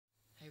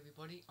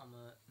everybody, I'm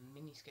a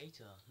mini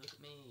skater. Look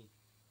at me.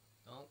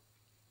 Oh,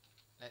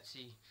 let's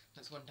see.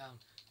 Let's run down.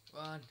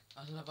 Run.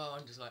 I love how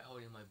I'm just like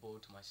holding my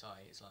board to my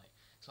side. It's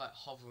like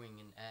hovering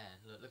in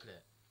air. Look at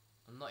it.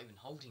 I'm not even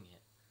holding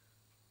it.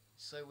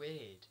 It's so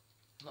weird.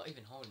 I'm not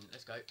even holding it.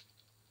 Let's go.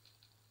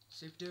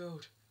 Super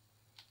dude.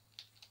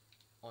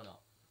 Or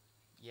not.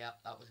 Yeah,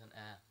 that was an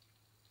air.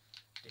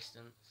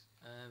 Distance.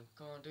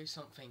 Come on, do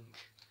something.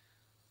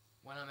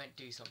 When I meant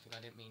do something,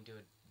 I didn't mean do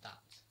that.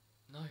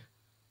 No.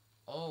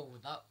 Oh,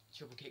 that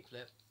triple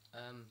kickflip.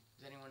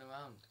 Is anyone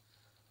around?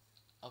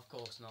 Of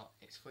course not.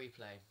 It's free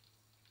play.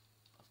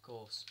 Of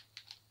course.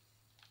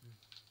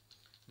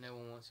 No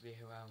one wants to be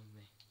around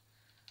me.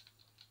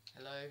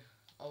 Hello?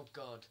 Oh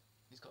god.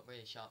 He's got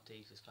really sharp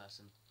teeth, this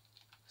person.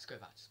 Let's go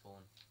back to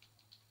spawn.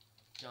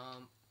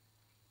 Jump.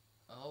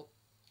 Oh.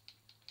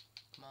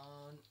 Come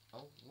on.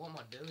 Oh, what am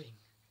I doing?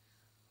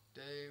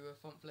 Do a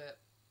front flip.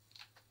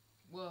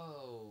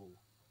 Whoa.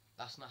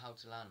 That's not how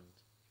to land.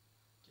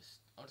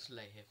 I'll just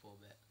lay here for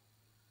a bit.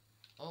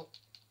 Oh,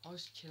 I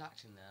was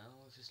chillaxing there.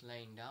 I was just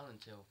laying down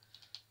until...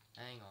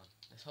 Hang on.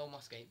 Let's hold my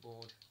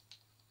skateboard.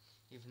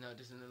 Even though it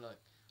doesn't look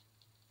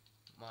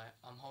like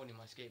I'm holding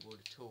my skateboard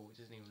at all. It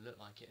doesn't even look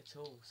like it at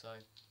all. So,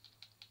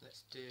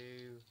 let's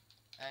do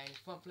a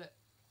front flip.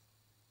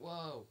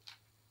 Whoa.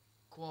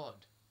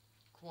 Quad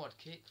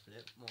kick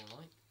flip, more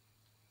like.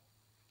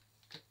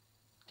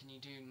 Can you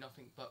do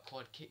nothing but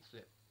quad kick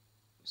flip?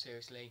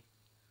 Seriously?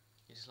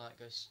 You just like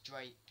go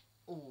straight.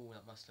 Oh,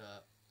 that must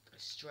hurt. Go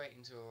straight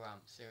into a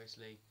ramp,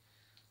 seriously.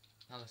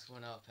 Now let's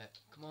run up it.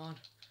 Come on,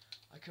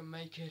 I can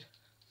make it.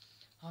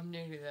 I'm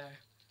nearly there.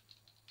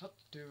 Up,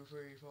 2,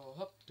 3, 4.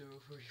 Up, 2,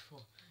 3, 4.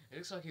 It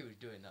looks like he was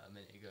doing that a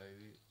minute ago.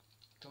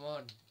 Come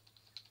on,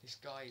 this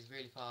guy is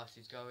really fast.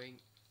 He's going.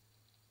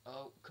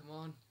 Oh, come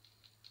on.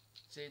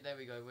 See, there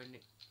we go.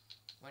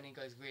 When he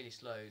goes really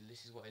slow,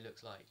 this is what it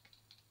looks like.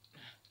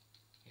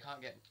 You can't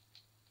get.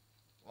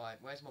 Right,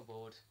 where's my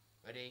board?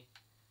 Ready?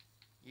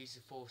 Use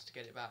the force to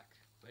get it back.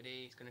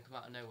 Ready? It's gonna come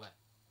out of nowhere.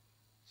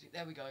 See,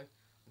 there we go.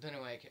 I don't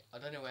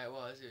know where it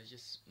was. It was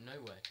just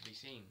nowhere to be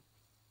seen.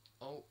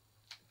 Oh,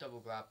 double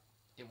grab.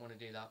 Didn't want to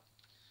do that.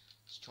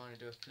 Just trying to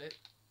do a flip,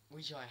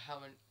 which I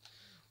haven't.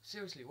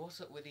 Seriously,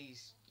 what's up with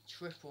these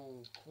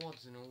triple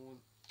quads and all?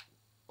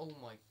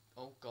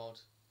 Oh god.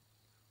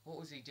 What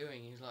was he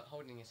doing? He was like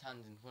holding his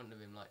hands in front of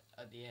him, like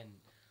at the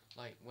end,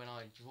 like when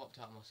I dropped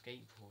out my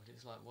skateboard.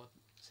 It's like, what?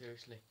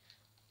 Seriously.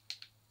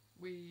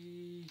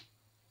 Whee!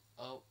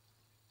 Oh,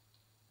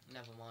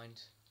 never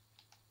mind.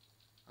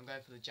 I'm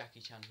going for the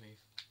Jackie Chan move.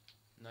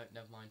 Nope,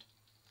 never mind.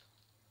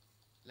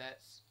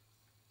 Let's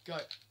go.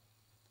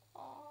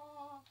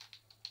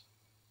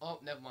 Oh,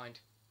 never mind.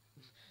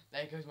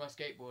 There goes my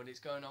skateboard. It's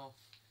going off.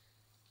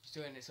 It's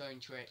doing its own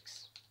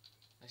tricks.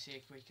 Let's see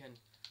if we can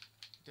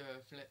do a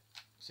flip.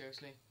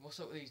 Seriously, what's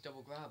up with these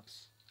double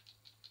grabs?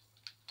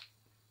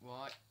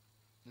 Right.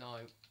 No.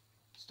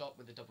 Stop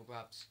with the double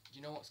grabs. Do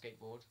you know what,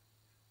 skateboard?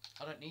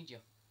 I don't need you.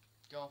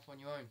 Go off on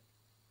your own.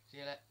 See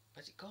you later.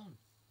 Where's it gone?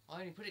 I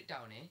only put it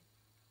down here.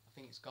 I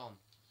think it's gone.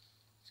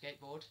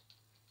 Skateboard.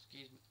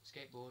 Excuse me.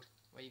 Skateboard.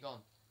 Where you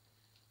gone?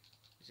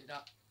 Is it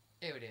that?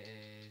 Here it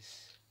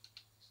is.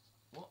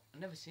 What?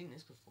 I've never seen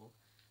this before.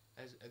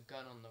 There's a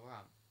gun on the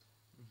ramp.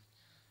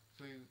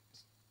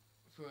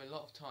 Through a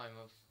lot of time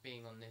of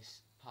being on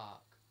this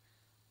park,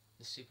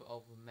 the super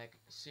ultra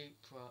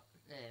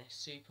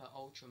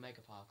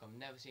mega park, I've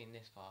never seen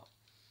this part.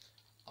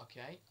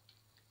 Okay.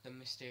 The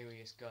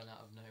mysterious gun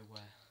out of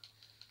nowhere.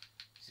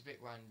 It's a bit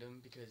random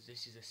because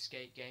this is a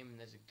skate game and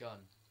there's a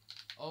gun.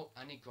 Oh,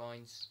 and it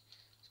grinds.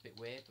 It's a bit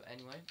weird, but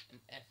anyway, an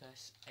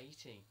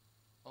FS80.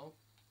 Oh,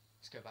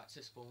 let's go back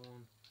to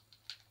spawn.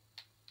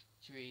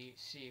 Should we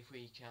see if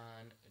we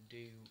can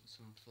do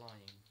some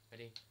flying?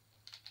 Ready?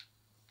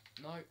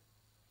 No,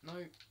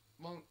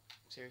 won't.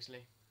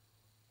 Seriously.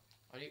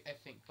 I do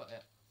everything but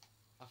it.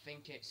 I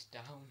think it's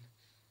down.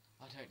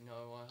 I don't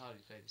know, I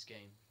hardly play this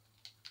game.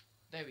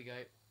 There we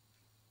go.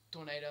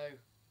 Tornado!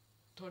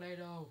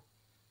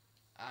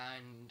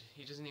 And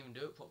he doesn't even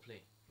do it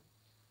properly.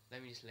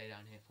 Let me just lay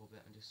down here for a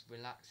bit and just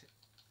relax it.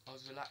 I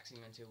was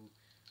relaxing until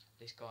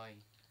the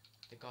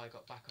guy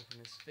got back up on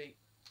his feet.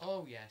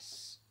 Oh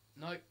yes.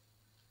 Nope.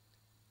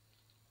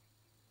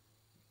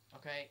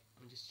 Okay,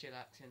 I'm just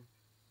chillaxing.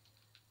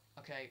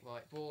 Okay,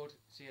 right, bored.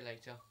 See you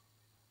later.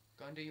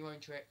 Go and do your own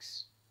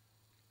tricks.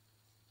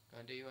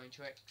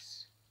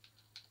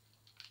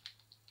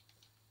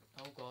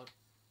 Oh god.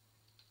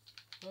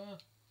 Ah.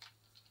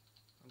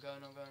 I'm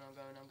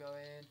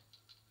going.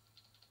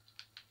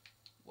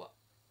 What?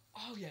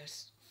 Oh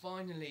yes,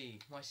 finally,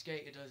 my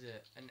skater does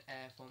it. An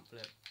air front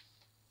flip.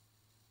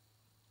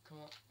 Come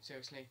on,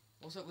 seriously.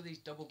 What's up with these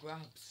double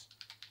grabs?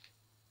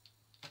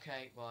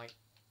 Okay, right.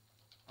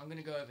 I'm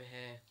gonna go over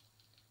here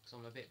because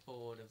I'm a bit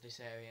bored of this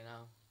area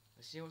now.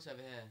 Let's see what's over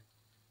here.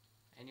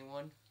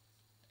 Anyone?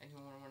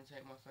 Anyone want to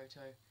take my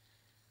photo?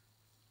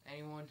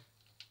 Anyone?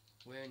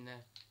 We're in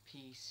the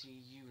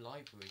PCU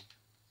library.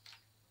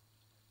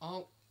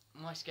 Oh,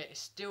 my skater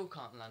still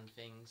can't land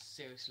things.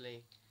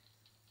 Seriously.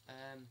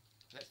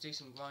 Let's do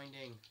some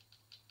grinding.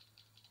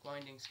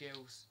 grinding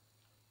skills.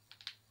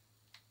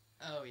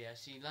 Oh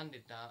yes, he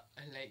landed that.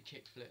 A late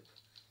kickflip.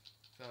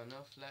 Fair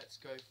enough. Let's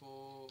go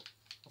for...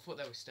 I thought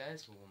there were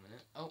stairs for 1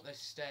 minute. Oh, there's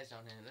stairs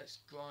down here. Let's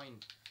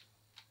grind.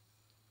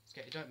 Let's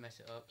get it. Don't mess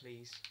it up,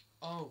 please.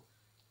 Oh,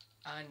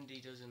 and he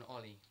does an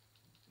ollie.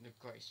 The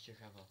greatest trick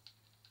ever.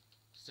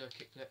 So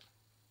kickflip.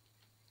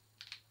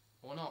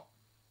 Or not.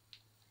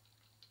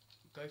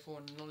 Go for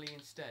an ollie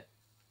instead.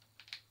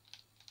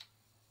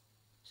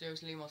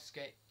 Seriously, my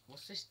skate.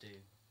 What's this do?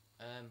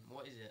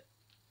 What is it?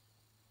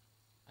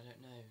 I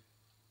don't know.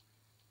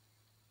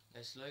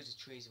 There's loads of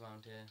trees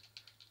around here.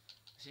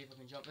 Let's see if I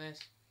can jump this.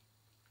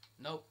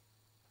 Nope.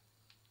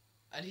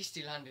 At least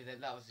he landed it.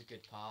 That was a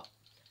good part.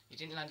 He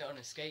didn't land it on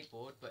a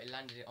skateboard, but he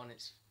landed it on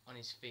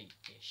his feet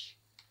ish.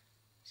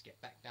 Let's get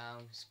back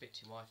down. Spit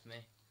too wide for me.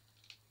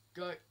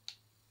 Go.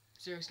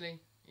 Seriously,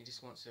 he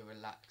just wants to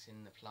relax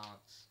in the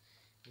plants.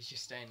 He's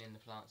just staying in the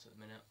plants at the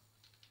minute.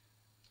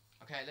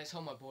 Okay, let's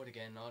hold my board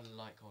again. I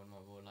like holding my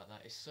board like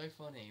that. It's so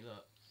funny.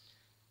 Look,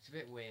 it's a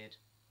bit weird.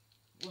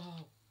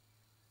 Whoa.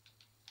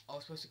 I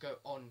was supposed to go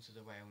onto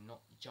the rail,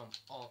 not jump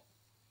off.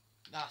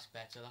 That's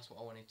better. That's what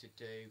I wanted to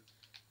do.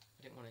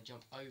 I didn't want to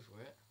jump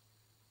over it.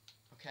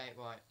 Okay,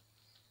 right.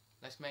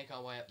 Let's make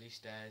our way up these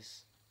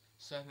stairs.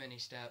 So many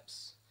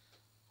steps.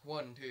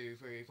 1, 2,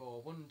 3,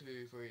 4. 1,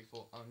 2, 3,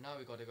 4. Oh, now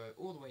we got to go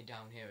all the way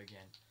down here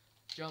again.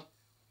 Jump.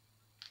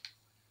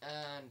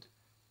 And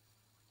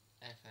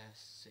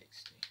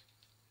FS60.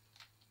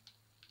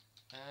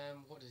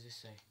 What does this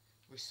say?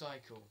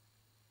 Recycle.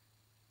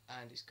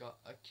 And it's got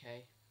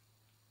okay.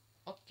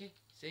 Okay,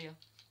 see ya.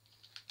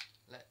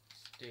 Let's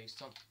do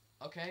some.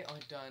 Okay,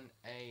 I've done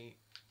a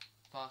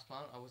fast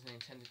plant. I wasn't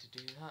intended to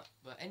do that,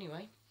 but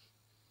anyway,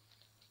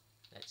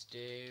 let's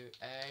do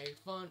a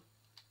fun.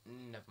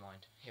 Never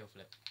mind. Heel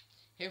flip.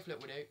 Heel flip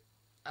will do,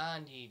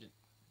 and he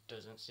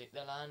doesn't stick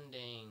the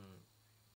landing.